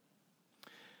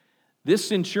 This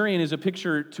centurion is a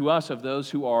picture to us of those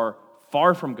who are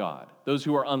far from God, those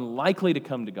who are unlikely to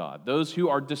come to God, those who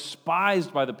are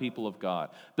despised by the people of God,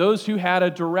 those who had a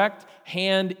direct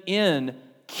hand in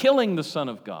killing the Son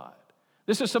of God.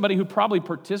 This is somebody who probably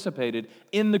participated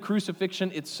in the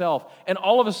crucifixion itself. And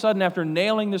all of a sudden, after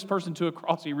nailing this person to a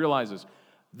cross, he realizes,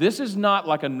 this is not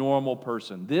like a normal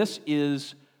person. This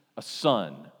is a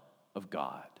son of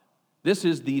God. This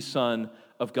is the Son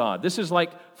of God. This is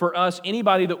like, for us,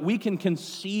 anybody that we can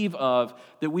conceive of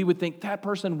that we would think, that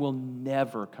person will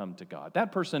never come to God.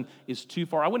 That person is too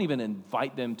far. I wouldn't even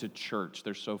invite them to church.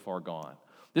 They're so far gone.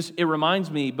 It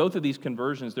reminds me, both of these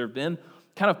conversions, there have been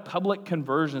kind of public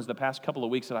conversions the past couple of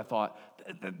weeks that I thought,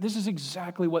 this is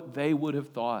exactly what they would have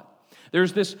thought.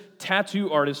 There's this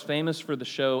tattoo artist famous for the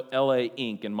show LA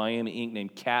Ink and Miami Ink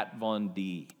named Kat Von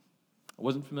D. I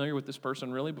wasn't familiar with this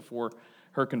person really before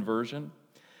her conversion.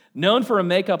 Known for a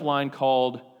makeup line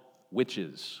called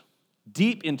Witches,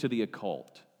 deep into the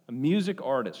occult, a music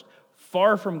artist,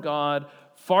 far from God,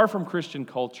 far from Christian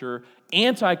culture,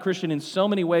 anti-Christian in so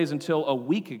many ways until a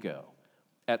week ago.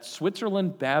 At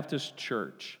Switzerland Baptist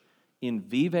Church in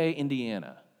Vevey,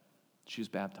 Indiana, she was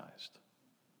baptized.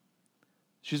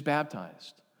 She was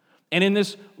baptized. And in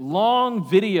this long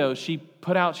video she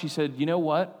put out, she said, you know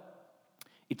what?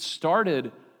 It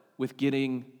started with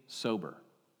getting sober.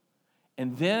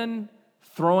 And then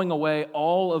throwing away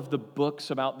all of the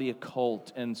books about the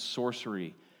occult and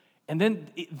sorcery. And then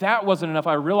that wasn't enough.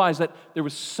 I realized that there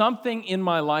was something in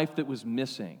my life that was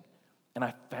missing. And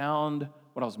I found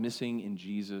what I was missing in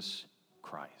Jesus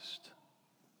Christ.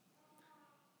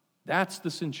 That's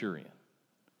the centurion.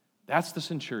 That's the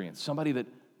centurion. Somebody that,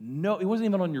 it wasn't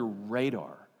even on your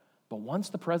radar. But once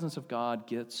the presence of God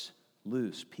gets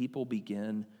loose, people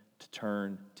begin to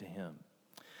turn to him.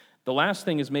 The last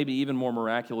thing is maybe even more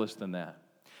miraculous than that.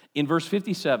 In verse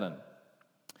 57,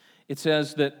 it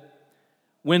says that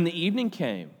When the evening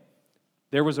came,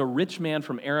 there was a rich man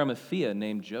from Arimathea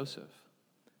named Joseph,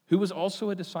 who was also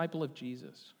a disciple of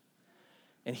Jesus.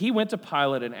 And he went to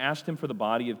Pilate and asked him for the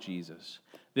body of Jesus.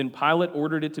 Then Pilate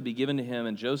ordered it to be given to him,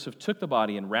 and Joseph took the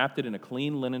body and wrapped it in a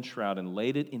clean linen shroud and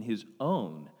laid it in his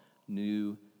own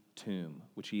new tomb,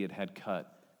 which he had had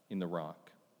cut in the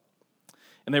rock.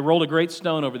 And they rolled a great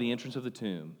stone over the entrance of the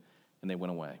tomb, and they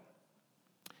went away.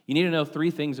 You need to know 3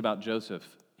 things about Joseph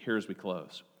here as we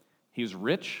close. He was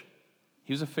rich,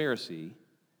 he was a Pharisee,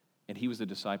 and he was a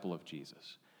disciple of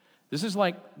Jesus. This is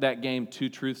like that game, 2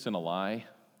 Truths and a Lie,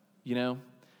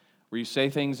 where you say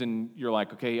things and you're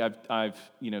like, okay,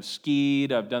 I've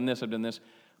skied, I've done this.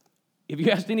 If you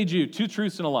asked any Jew, 2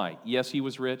 truths and a lie, yes, he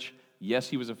was rich, yes,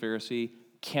 he was a Pharisee,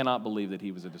 cannot believe that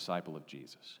he was a disciple of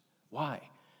Jesus. Why?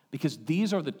 Because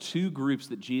these are the 2 groups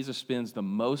that Jesus spends the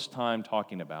most time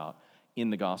talking about in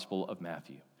the Gospel of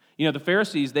Matthew. The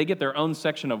Pharisees, they get their own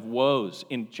section of woes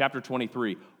in chapter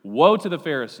 23. Woe to the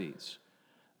Pharisees.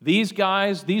 These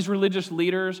guys, these religious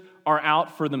leaders are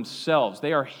out for themselves.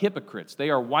 They are hypocrites.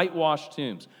 They are whitewashed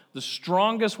tombs. The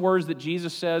strongest words that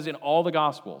Jesus says in all the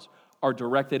Gospels are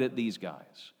directed at these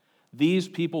guys. These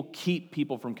people keep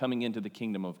people from coming into the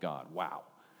kingdom of God. Wow.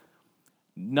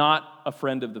 Not a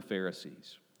friend of the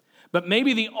Pharisees. But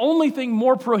maybe the only thing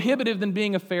more prohibitive than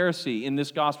being a Pharisee in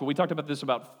this gospel, we talked about this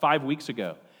about 5 weeks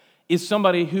ago, is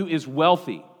somebody who is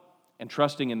wealthy and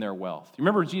trusting in their wealth. You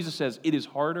remember Jesus says, it is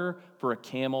harder for a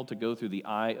camel to go through the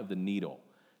eye of the needle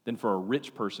than for a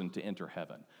rich person to enter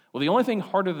heaven. Well, the only thing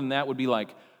harder than that would be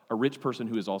like a rich person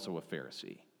who is also a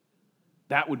Pharisee.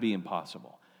 That would be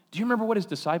impossible. Do you remember what his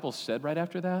disciples said right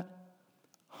after that?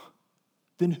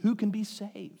 Then who can be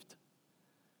saved?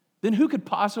 Then who could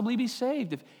possibly be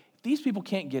saved? If these people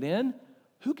can't get in,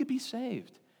 who could be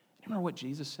saved? Do you remember what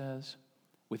Jesus says?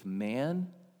 With man,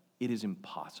 it is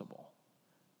impossible.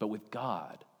 But with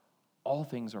God, all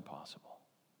things are possible.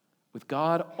 With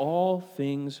God, all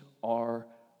things are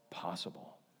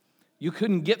possible. You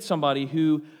couldn't get somebody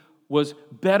who was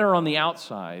better on the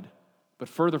outside, but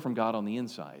further from God on the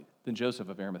inside than Joseph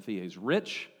of Arimathea. He's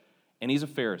rich, and he's a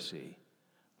Pharisee.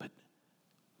 But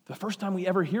the first time we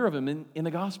ever hear of him in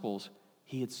the Gospels,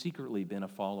 he had secretly been a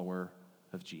follower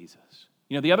of Jesus.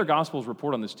 The other Gospels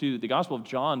report on this too. The Gospel of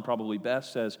John probably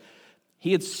best says,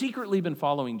 he had secretly been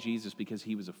following Jesus because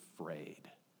he was afraid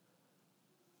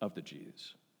of the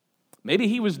Jews. Maybe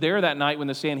he was there that night when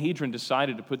the Sanhedrin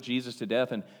decided to put Jesus to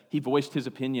death, and he voiced his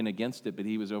opinion against it, but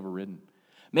he was overridden.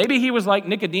 Maybe he was like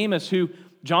Nicodemus, who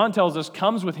John tells us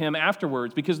comes with him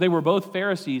afterwards because they were both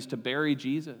Pharisees to bury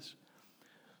Jesus.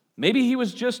 Maybe he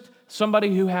was just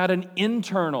somebody who had an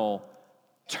internal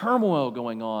turmoil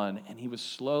going on, and he was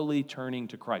slowly turning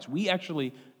to Christ. We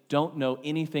actually don't know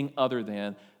anything other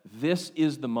than this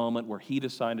is the moment where he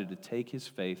decided to take his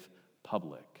faith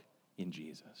public in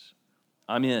Jesus.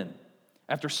 I'm in.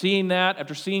 After seeing that,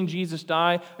 after seeing Jesus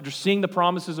die, after seeing the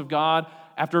promises of God,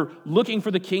 after looking for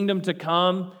the kingdom to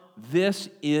come, this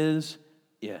is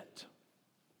it.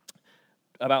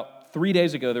 About 3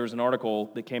 days ago, there was an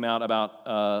article that came out about,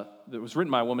 that was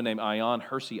written by a woman named Ayaan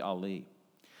Hirsi Ali.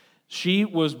 She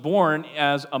was born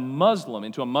as a Muslim,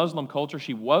 into a Muslim culture.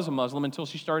 She was a Muslim until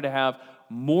she started to have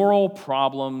moral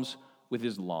problems with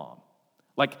Islam.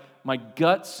 Like, my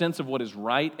gut sense of what is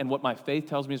right and what my faith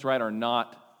tells me is right are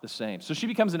not the same. So she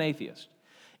becomes an atheist.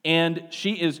 And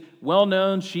she is well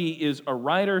known. She is a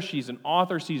writer. She's an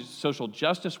author. She's a social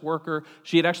justice worker.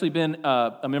 She had actually been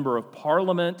a member of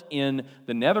parliament in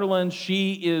the Netherlands.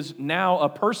 She is now a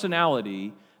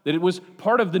personality that it was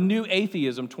part of the new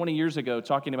atheism 20 years ago,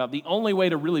 talking about the only way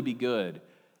to really be good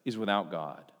is without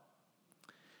God.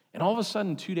 And all of a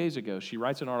sudden, 2 days ago, she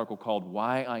writes an article called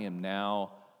Why I Am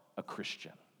Now a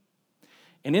Christian.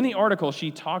 And in the article, she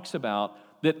talks about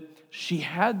that she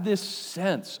had this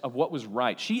sense of what was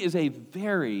right. She is a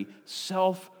very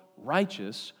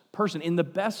self-righteous person in the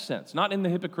best sense, not in the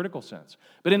hypocritical sense,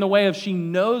 but in the way of she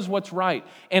knows what's right.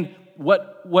 And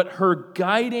what her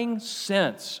guiding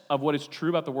sense of what is true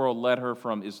about the world led her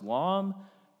from Islam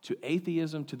to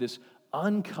atheism to this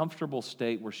uncomfortable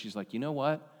state where she's like, you know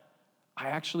what? I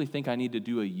actually think I need to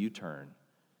do a U-turn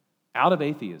out of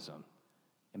atheism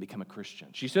and become a Christian.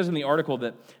 She says in the article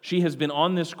that she has been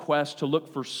on this quest to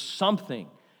look for something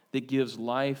that gives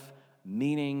life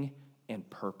meaning and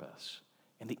purpose.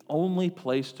 And the only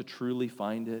place to truly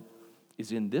find it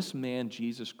is in this man,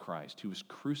 Jesus Christ, who was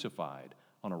crucified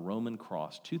on a Roman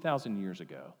cross 2,000 years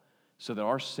ago so that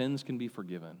our sins can be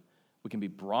forgiven, we can be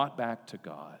brought back to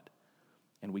God,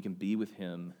 and we can be with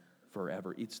him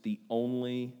forever. It's the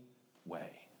only way.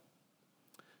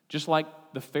 Just like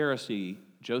the Pharisee,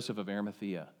 Joseph of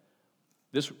Arimathea,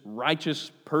 This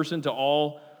righteous person to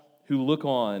all who look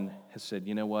on has said,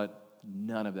 you know what?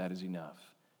 None of that is enough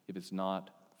if it's not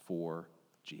for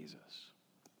Jesus.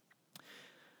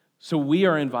 So we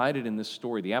are invited in this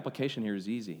story. The application here is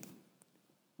easy.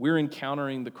 We're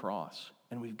encountering the cross,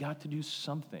 and we've got to do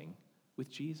something with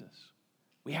Jesus.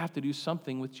 We have to do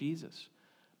something with Jesus.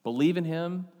 Believe in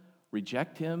him,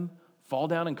 reject him, fall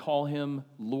down and call him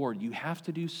Lord. You have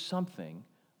to do something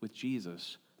with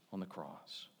Jesus on the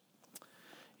cross.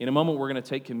 In a moment, we're going to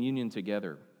take communion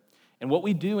together. And what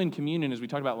we do in communion, as we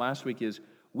talked about last week, is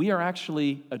we are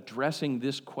actually addressing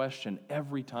this question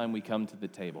every time we come to the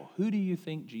table. Who do you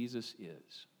think Jesus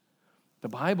is? The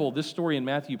Bible, this story in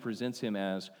Matthew, presents him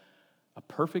as a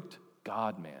perfect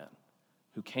God-man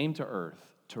who came to earth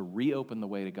to reopen the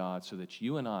way to God so that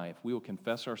you and I, if we will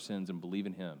confess our sins and believe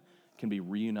in him, can be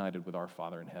reunited with our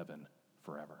Father in heaven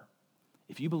forever.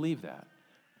 If you believe that,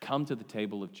 come to the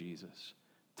table of Jesus.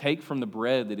 Take from the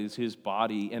bread that is his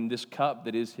body and this cup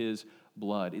that is his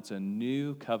blood. It's a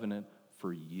new covenant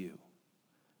for you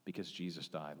because Jesus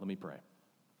died. Let me pray.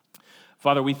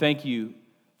 Father, we thank you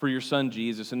for your son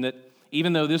Jesus, and that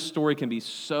even though this story can be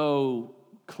so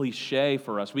cliche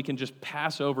for us, we can just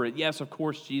pass over it. Yes, of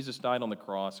course, Jesus died on the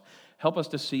cross. Help us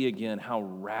to see again how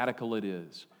radical it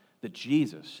is that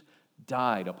Jesus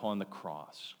died upon the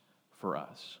cross for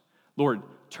us. Lord,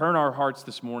 turn our hearts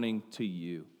this morning to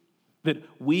you, that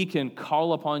we can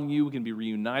call upon you, we can be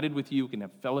reunited with you, we can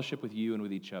have fellowship with you and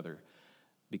with each other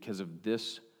because of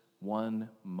this one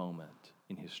moment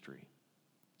in history.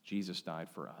 Jesus died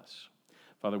for us.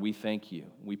 Father, we thank you.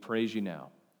 We praise you now.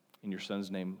 In your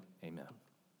son's name, amen.